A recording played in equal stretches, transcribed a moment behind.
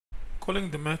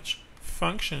calling the match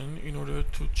function in order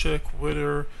to check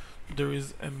whether there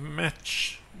is a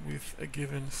match with a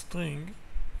given string.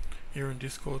 Here in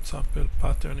this code, sample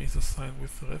pattern is assigned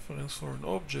with a reference for an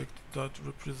object that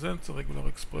represents a regular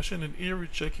expression, and here we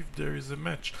check if there is a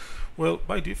match. Well,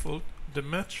 by default, the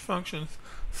match function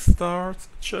starts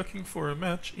checking for a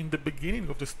match in the beginning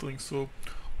of the string, so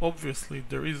obviously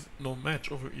there is no match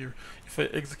over here. If I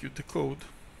execute the code,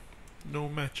 no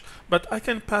match. But I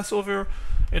can pass over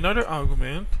another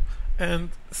argument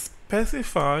and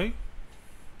specify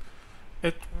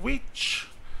at which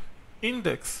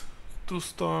index to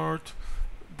start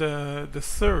the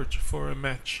search for a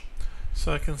match.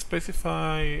 So I can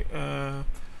specify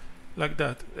like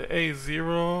that: A is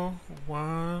 0,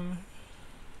 1,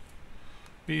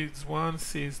 B is 1,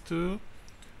 C is 2,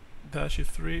 dash is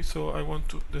 3. So I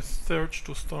want the search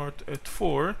to start at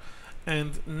 4,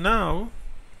 and now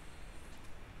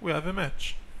we have a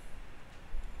match.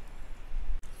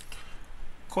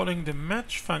 Calling the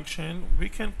match function, we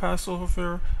can pass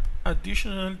over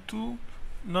additional 2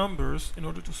 numbers in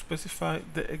order to specify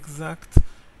the exact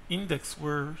index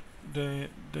where the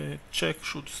check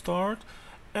should start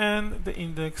and the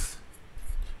index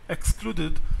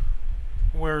excluded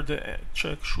where the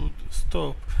check should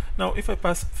stop. Now if I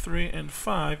pass 3 and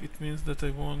 5, it means that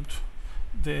I want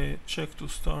the check to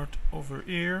start over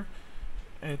here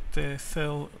at a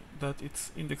cell that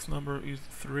its index number is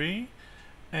 3,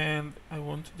 and I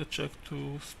want the check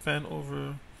to span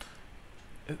over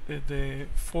the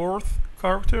 4th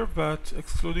character, but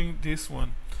excluding this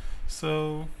one.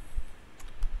 So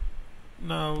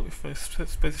now if I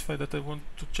specify that I want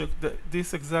to check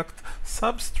this exact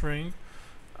substring,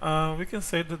 we can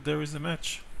say that there is a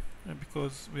match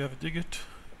because we have a digit,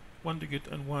 one digit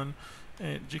and one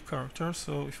G character.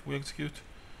 So if we execute,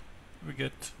 we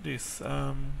get this.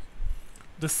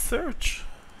 The search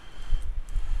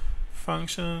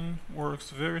function works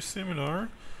very similar.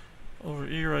 Over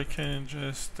here I can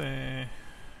just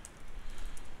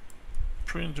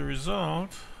print the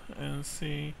result and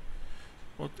see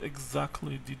what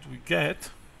exactly did we get,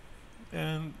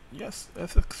 and yes,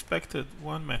 as expected,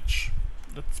 one match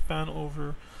that span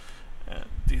over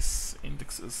these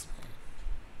indexes.